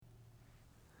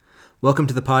Welcome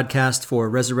to the podcast for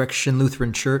Resurrection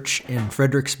Lutheran Church in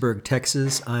Fredericksburg,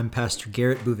 Texas. I'm Pastor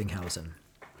Garrett Bovinghausen.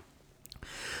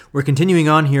 We're continuing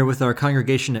on here with our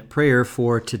congregation at prayer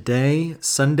for today,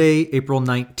 Sunday, April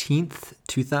 19th,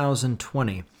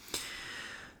 2020.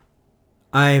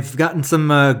 I've gotten some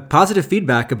positive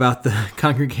feedback about the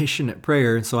congregation at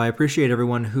prayer, and so I appreciate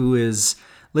everyone who is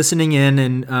listening in,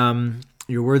 and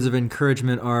your words of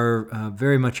encouragement are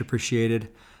very much appreciated.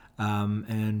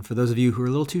 And for those of you who are a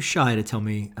little too shy to tell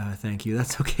me thank you,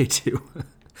 that's okay too.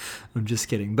 I'm just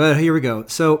kidding. But here we go.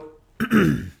 So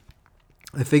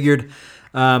I figured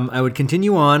I would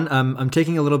continue on. I'm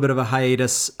taking a little bit of a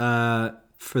hiatus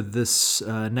for this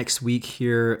next week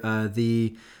here,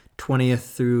 the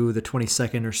 20th through the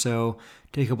 22nd or so.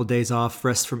 Take a couple days off,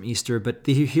 rest from Easter. But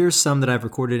here's some that I've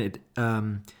recorded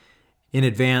in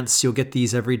advance. You'll get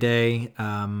these every day.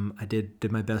 I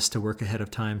did my best to work ahead of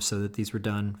time so that these were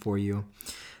done for you.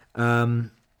 And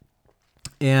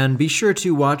be sure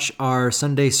to watch our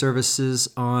Sunday services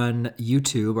on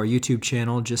YouTube, our YouTube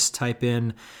channel. Just type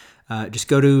in, just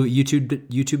go to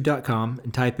youtube.com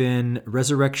and type in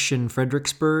Resurrection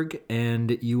Fredericksburg,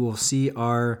 and you will see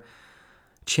our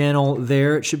channel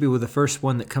there. It should be with the first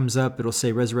one that comes up. It'll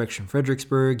say Resurrection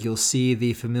Fredericksburg. You'll see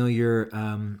the familiar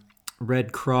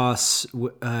red cross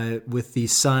with the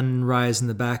sunrise in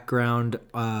the background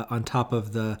on top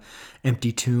of the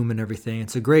empty tomb and everything.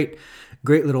 It's a great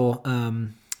little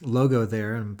logo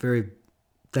there. I'm very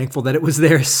thankful that it was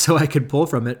there so I could pull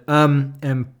from it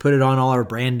and put it on all our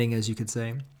branding, as you could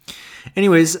say.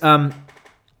 Anyways,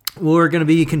 we're going to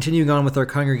be continuing on with our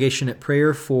congregation at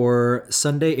prayer for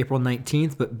Sunday, April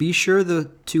 19th, but be sure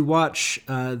to watch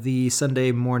the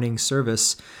Sunday morning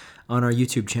service on our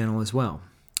YouTube channel as well.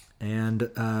 And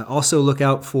also look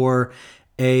out for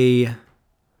another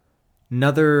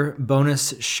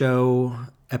bonus show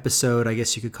episode, I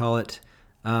guess you could call it,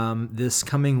 this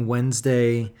coming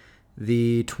Wednesday,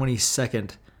 the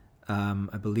 22nd.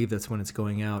 I believe that's when it's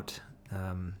going out.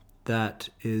 That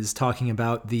is talking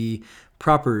about the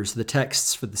propers, the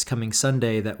texts for this coming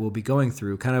Sunday that we'll be going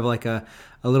through, kind of like a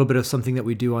little bit of something that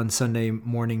we do on Sunday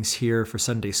mornings here for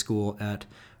Sunday school at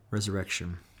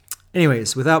Resurrection.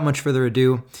 Anyways, without much further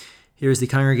ado, here's the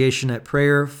congregation at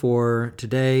prayer for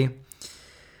today,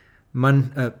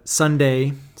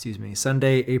 Sunday,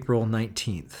 April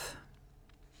 19th.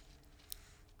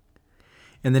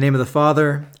 In the name of the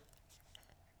Father,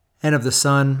 and of the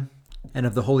Son, and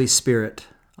of the Holy Spirit.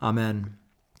 Amen.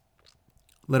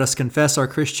 Let us confess our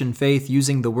Christian faith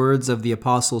using the words of the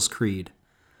Apostles' Creed.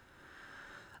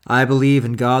 I believe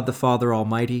in God the Father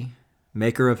Almighty,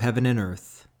 maker of heaven and earth,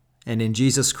 and in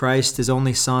Jesus Christ, his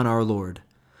only Son, our Lord,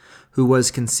 who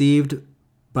was conceived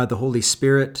by the Holy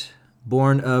Spirit,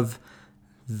 born of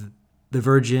the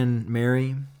Virgin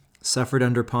Mary, suffered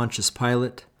under Pontius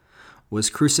Pilate, was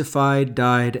crucified,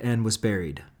 died, and was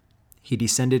buried. He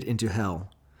descended into hell.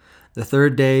 The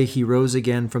third day he rose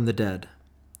again from the dead.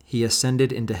 He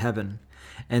ascended into heaven,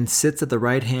 and sits at the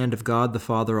right hand of God the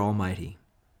Father Almighty.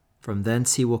 From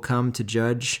thence he will come to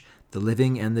judge the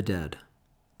living and the dead.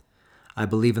 I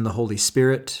believe in the Holy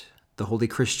Spirit, the holy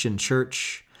Christian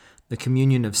Church, the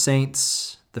communion of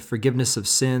saints, the forgiveness of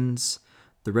sins,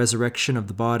 the resurrection of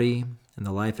the body, and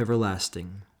the life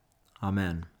everlasting.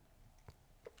 Amen.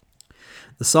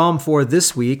 The psalm for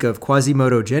this week of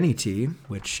Quasimodo Geniti,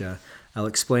 which I'll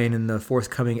explain in the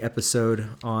forthcoming episode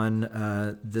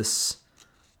on this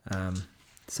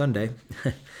Sunday.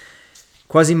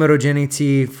 Quasimodo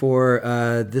Geniti for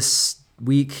this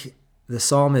week, the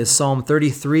psalm is Psalm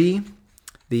 33.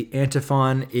 The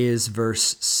antiphon is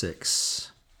verse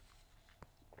 6.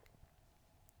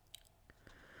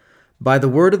 By the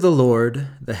word of the Lord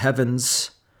the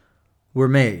heavens were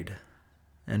made,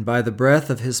 and by the breath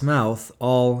of his mouth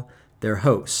all their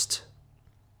host.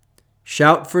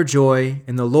 Shout for joy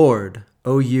in the Lord,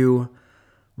 O you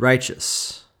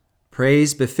righteous.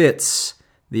 Praise befits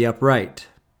the upright.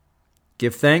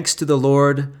 Give thanks to the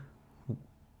Lord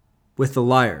with the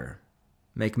lyre.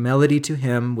 Make melody to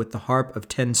him with the harp of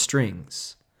 10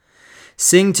 strings.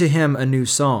 Sing to him a new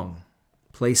song.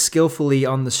 Play skillfully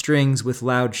on the strings with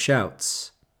loud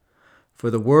shouts.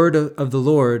 For the word of the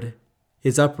Lord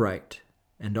is upright,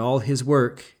 and all his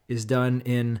work is done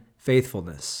in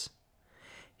faithfulness.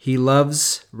 He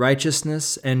loves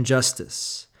righteousness and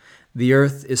justice. The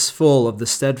earth is full of the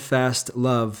steadfast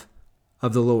love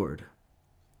of the Lord.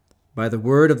 By the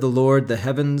word of the Lord the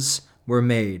heavens were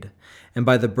made, and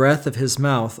by the breath of his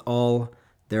mouth all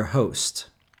their host.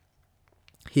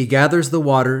 He gathers the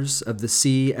waters of the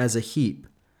sea as a heap.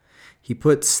 He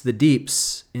puts the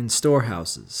deeps in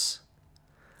storehouses.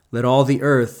 Let all the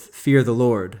earth fear the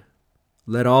Lord.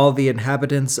 Let all the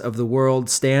inhabitants of the world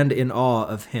stand in awe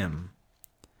of him.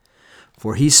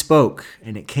 For he spoke,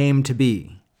 and it came to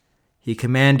be. He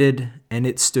commanded, and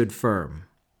it stood firm.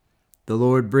 The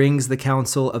Lord brings the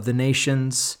counsel of the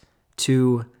nations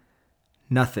to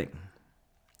nothing.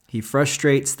 He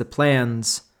frustrates the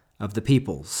plans of the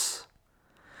peoples.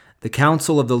 The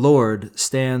counsel of the Lord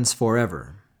stands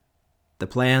forever, the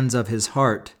plans of his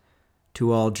heart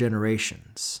to all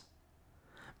generations.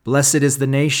 Blessed is the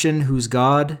nation whose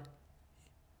God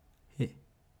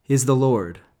is the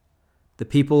Lord, the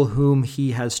people whom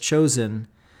he has chosen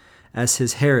as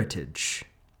his heritage.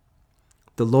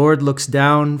 The Lord looks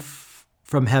down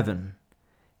from heaven.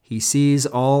 He sees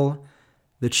all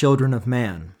the children of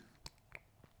man.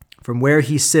 From where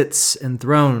he sits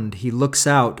enthroned, he looks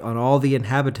out on all the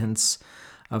inhabitants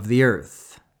of the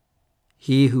earth.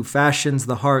 He who fashions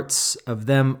the hearts of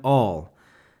them all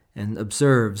and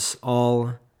observes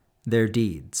all their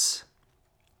deeds.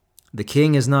 The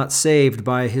king is not saved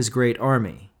by his great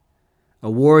army.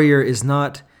 A warrior is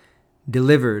not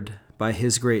delivered by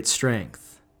his great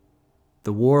strength.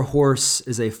 The war horse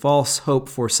is a false hope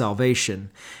for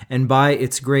salvation, and by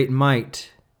its great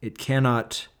might it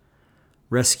cannot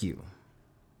rescue.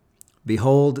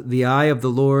 Behold, the eye of the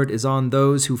Lord is on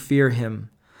those who fear him,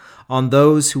 on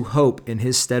those who hope in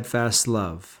his steadfast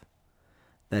love,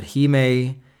 that he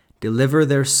may deliver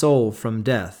their soul from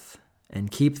death and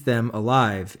keep them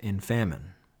alive in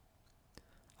famine.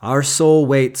 Our soul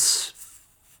waits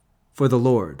for the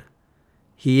Lord.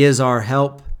 He is our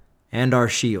help and our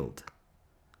shield.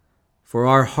 For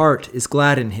our heart is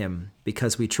glad in him,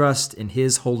 because we trust in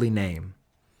his holy name.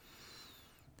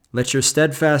 Let your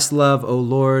steadfast love, O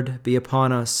Lord, be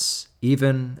upon us,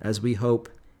 even as we hope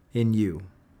in you.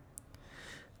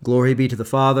 Glory be to the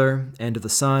Father, and to the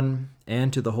Son,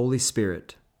 and to the Holy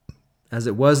Spirit, as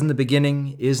it was in the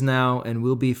beginning, is now, and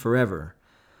will be forever.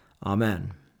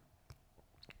 Amen.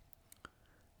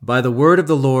 By the word of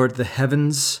the Lord the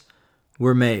heavens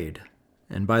were made,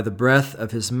 and by the breath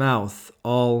of his mouth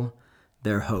all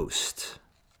their host.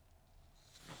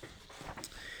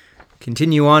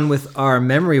 Continue on with our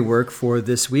memory work for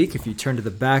this week. If you turn to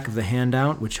the back of the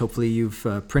handout, which hopefully you've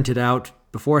printed out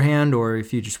beforehand, or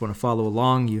if you just want to follow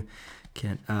along, you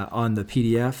can on the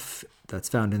PDF that's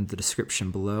found in the description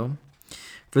below.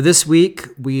 For this week,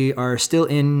 we are still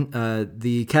in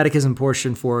the catechism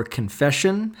portion for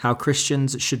confession, how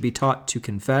Christians should be taught to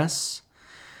confess.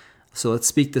 So let's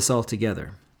speak this all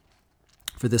together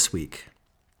for this week.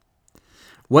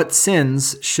 What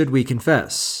sins should we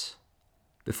confess?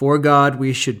 Before God,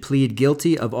 we should plead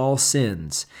guilty of all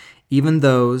sins, even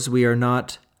those we are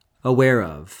not aware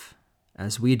of,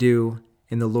 as we do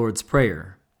in the Lord's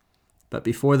Prayer. But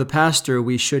before the pastor,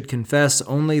 we should confess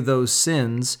only those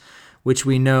sins which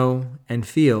we know and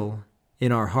feel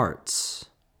in our hearts.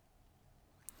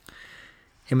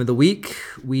 Hymn of the week,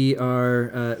 we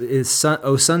are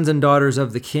O Sons and Daughters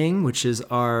of the King, which is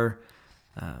our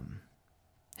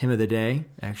hymn of the day,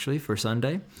 actually, for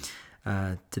Sunday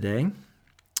today.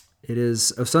 It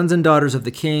is O Sons and Daughters of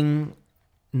the King,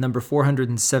 number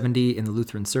 470 in the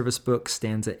Lutheran Service Book,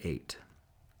 stanza 8.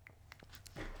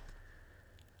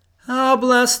 How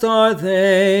blessed are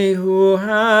they who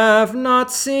have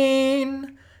not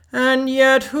seen, and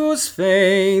yet whose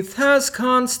faith has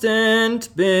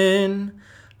constant been,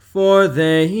 for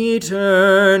they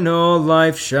eternal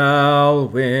life shall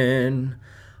win.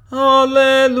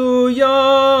 Alleluia,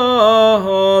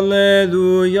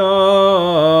 alleluia,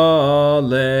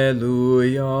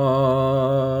 alleluia.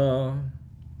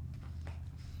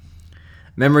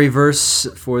 Memory verse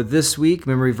for this week,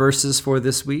 memory verses for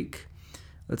this week.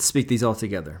 Let's speak these all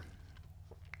together.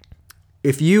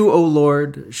 If you, O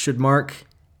Lord, should mark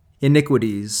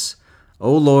iniquities,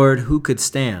 O Lord, who could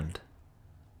stand?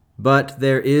 But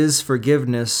there is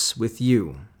forgiveness with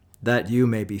you, that you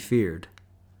may be feared.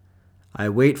 I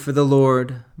wait for the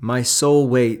Lord, my soul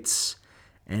waits,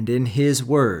 and in his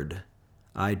word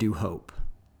I do hope.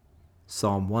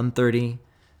 Psalm 130,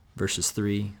 verses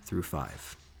 3 through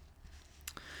 5.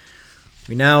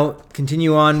 We now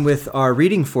continue on with our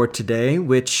reading for today,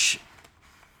 which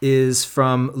is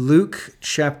from Luke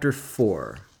chapter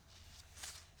 4.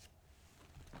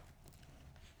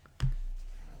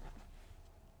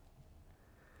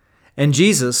 And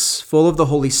Jesus, full of the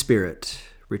Holy Spirit,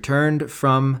 returned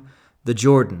from the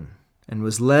Jordan and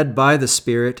was led by the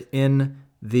Spirit in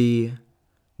the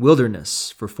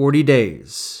wilderness for 40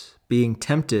 days, being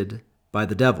tempted by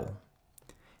the devil.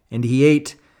 And he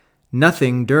ate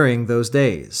nothing during those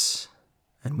days,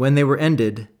 and when they were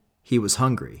ended, he was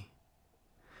hungry.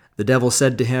 The devil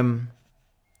said to him,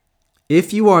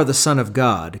 If you are the Son of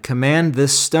God, command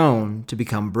this stone to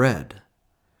become bread.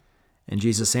 And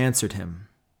Jesus answered him,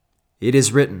 "It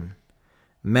is written,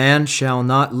 man shall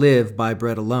not live by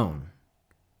bread alone."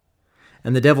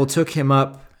 And the devil took him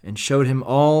up and showed him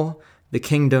all the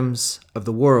kingdoms of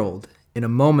the world in a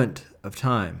moment of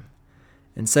time,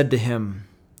 and said to him,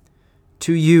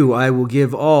 "To you I will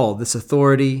give all this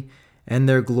authority and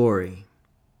their glory,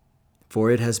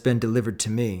 for it has been delivered to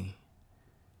me,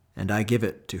 and I give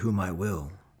it to whom I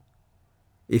will.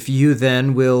 If you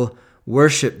then will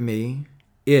worship me,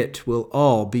 it will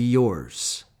all be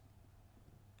yours."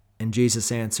 And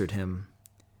Jesus answered him,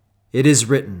 "It is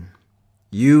written,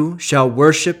 you shall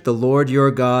worship the Lord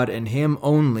your God, and him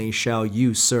only shall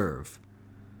you serve."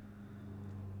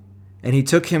 And he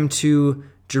took him to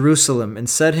Jerusalem and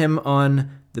set him on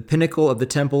the pinnacle of the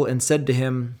temple and said to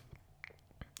him,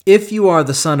 "If you are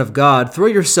the Son of God, throw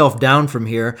yourself down from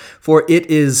here, for it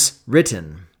is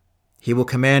written, he will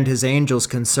command his angels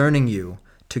concerning you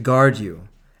to guard you,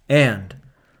 and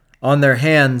on their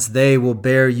hands they will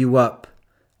bear you up,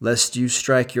 lest you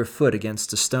strike your foot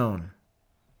against a stone."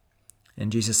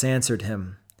 And Jesus answered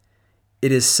him,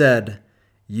 "It is said,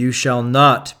 you shall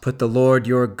not put the Lord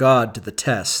your God to the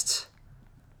test."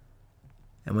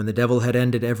 And when the devil had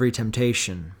ended every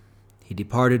temptation, he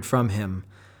departed from him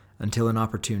until an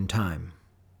opportune time.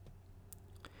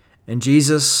 And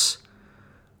Jesus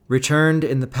returned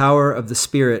in the power of the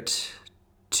Spirit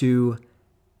to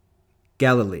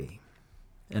Galilee,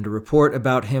 and a report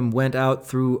about him went out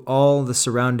through all the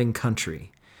surrounding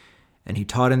country, and he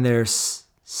taught in their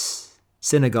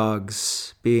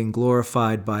synagogues, being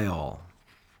glorified by all.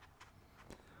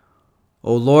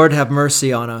 O Lord, have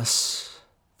mercy on us.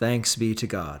 Thanks be to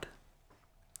God.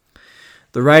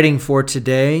 The writing for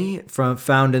today,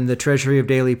 found in the Treasury of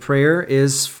Daily Prayer,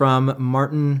 is from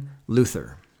Martin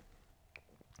Luther.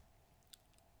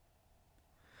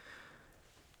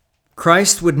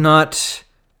 Christ would not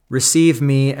receive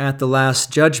me at the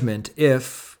last judgment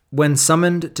if, when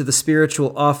summoned to the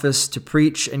spiritual office to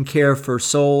preach and care for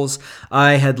souls,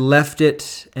 I had left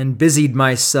it and busied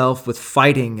myself with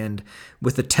fighting and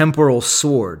with the temporal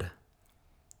sword.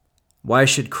 Why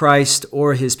should Christ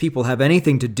or his people have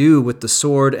anything to do with the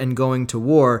sword and going to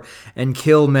war and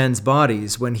kill men's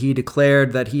bodies when he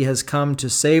declared that he has come to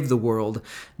save the world,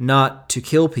 not to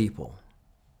kill people?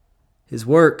 His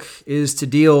work is to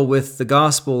deal with the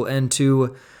gospel and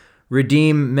to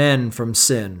redeem men from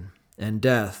sin and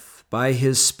death by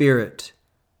his Spirit,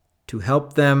 to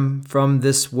help them from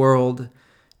this world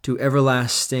to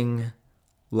everlasting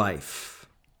life.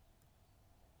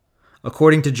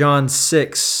 According to John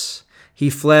 6, he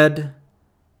fled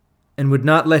and would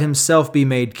not let himself be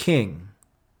made king.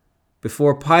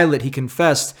 Before Pilate, he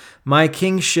confessed, "My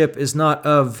kingship is not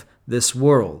of this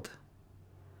world."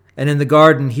 And in the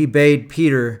garden, he bade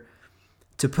Peter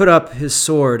to put up his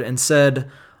sword and said,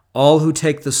 "All who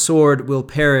take the sword will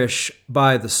perish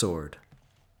by the sword."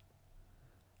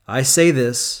 I say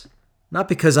this not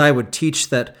because I would teach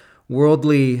that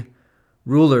worldly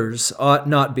rulers ought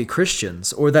not be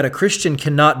Christians, or that a Christian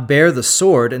cannot bear the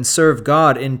sword and serve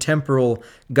God in temporal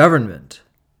government.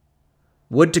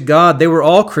 Would to God they were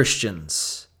all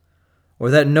Christians,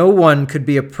 or that no one could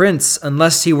be a prince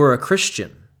unless he were a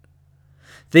Christian.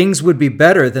 Things would be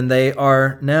better than they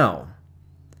are now,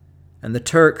 and the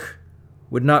Turk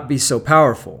would not be so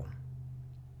powerful.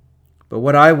 But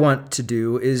what I want to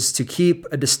do is to keep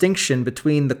a distinction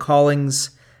between the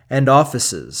callings and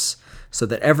offices, so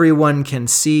that everyone can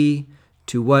see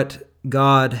to what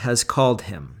God has called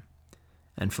him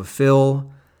and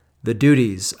fulfill the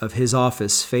duties of his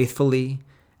office faithfully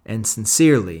and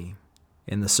sincerely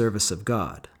in the service of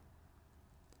God.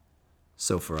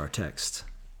 So for our text.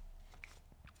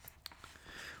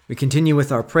 We continue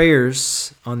with our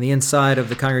prayers on the inside of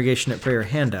the Congregation at Prayer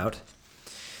handout.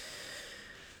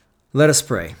 Let us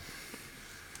pray.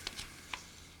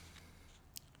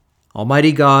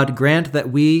 Almighty God, grant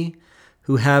that we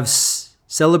who have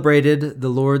celebrated the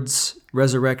Lord's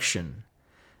resurrection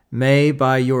may,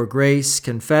 by your grace,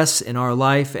 confess in our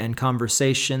life and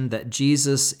conversation that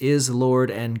Jesus is Lord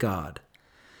and God.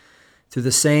 Through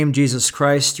the same Jesus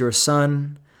Christ, your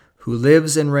Son, who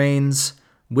lives and reigns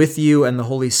with you and the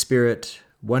Holy Spirit,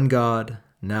 one God,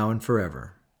 now and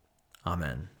forever.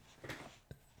 Amen.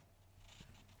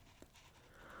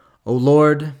 O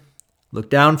Lord, look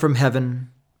down from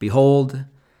heaven, behold,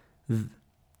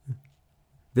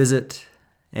 visit,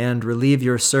 and relieve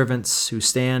your servants who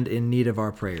stand in need of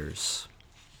our prayers.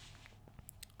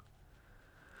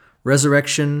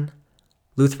 Resurrection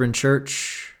Lutheran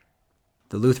Church,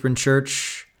 the Lutheran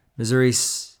Church, Missouri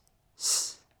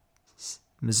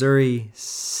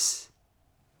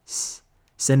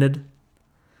Synod,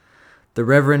 the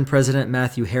Reverend President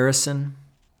Matthew Harrison,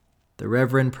 the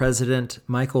Reverend President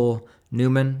Michael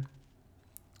Newman,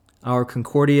 our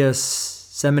Concordia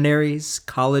seminaries,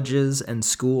 colleges, and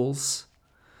schools,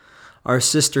 our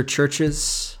sister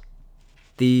churches,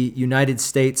 the United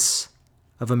States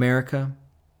of America,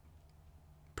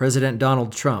 President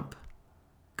Donald Trump,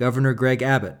 Governor Greg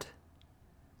Abbott,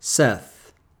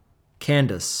 Seth,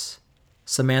 Candace,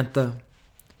 Samantha,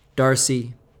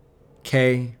 Darcy,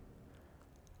 Kay,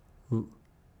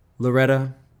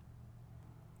 Loretta,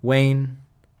 Wayne,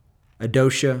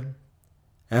 Adosha,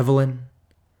 Evelyn,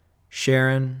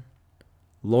 Sharon,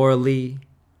 Laura Lee,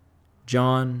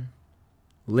 John,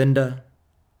 Linda,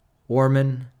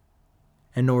 Orman,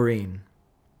 and Noreen,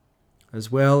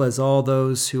 as well as all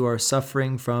those who are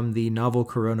suffering from the novel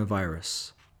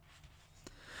coronavirus.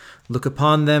 Look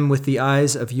upon them with the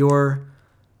eyes of your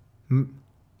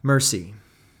mercy.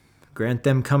 Grant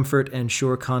them comfort and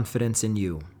sure confidence in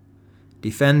you.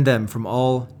 Defend them from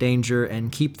all danger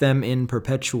and keep them in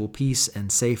perpetual peace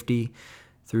and safety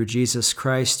through Jesus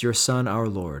Christ, your Son, our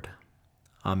Lord.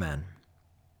 Amen.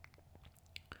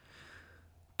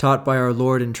 Taught by our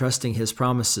Lord and trusting his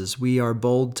promises, we are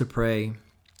bold to pray,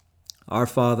 Our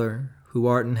Father, who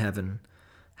art in heaven,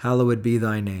 hallowed be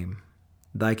thy name.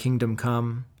 Thy kingdom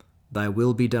come, thy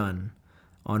will be done,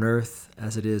 on earth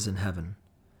as it is in heaven.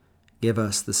 Give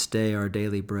us this day our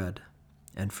daily bread,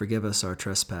 and forgive us our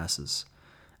trespasses,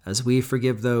 as we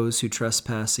forgive those who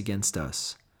trespass against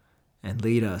us. And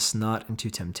lead us not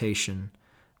into temptation,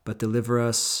 but deliver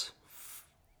us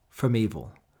from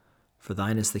evil. For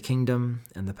thine is the kingdom,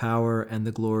 and the power, and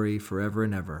the glory, forever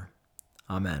and ever.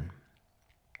 Amen.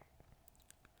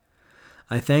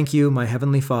 I thank you, my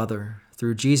heavenly Father,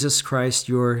 through Jesus Christ,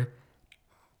 your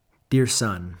dear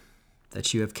Son,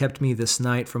 that you have kept me this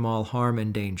night from all harm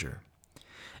and danger.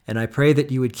 And I pray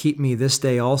that you would keep me this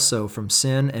day also from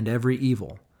sin and every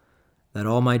evil, that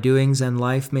all my doings and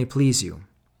life may please you.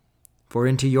 For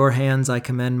into your hands I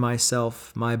commend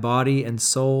myself, my body and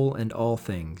soul, and all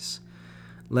things.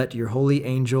 Let your holy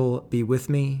angel be with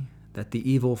me, that the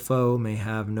evil foe may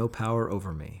have no power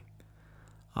over me.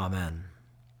 Amen.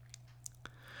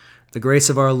 The grace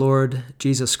of our Lord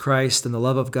Jesus Christ, and the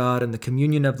love of God, and the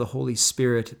communion of the Holy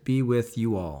Spirit be with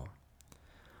you all.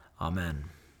 Amen.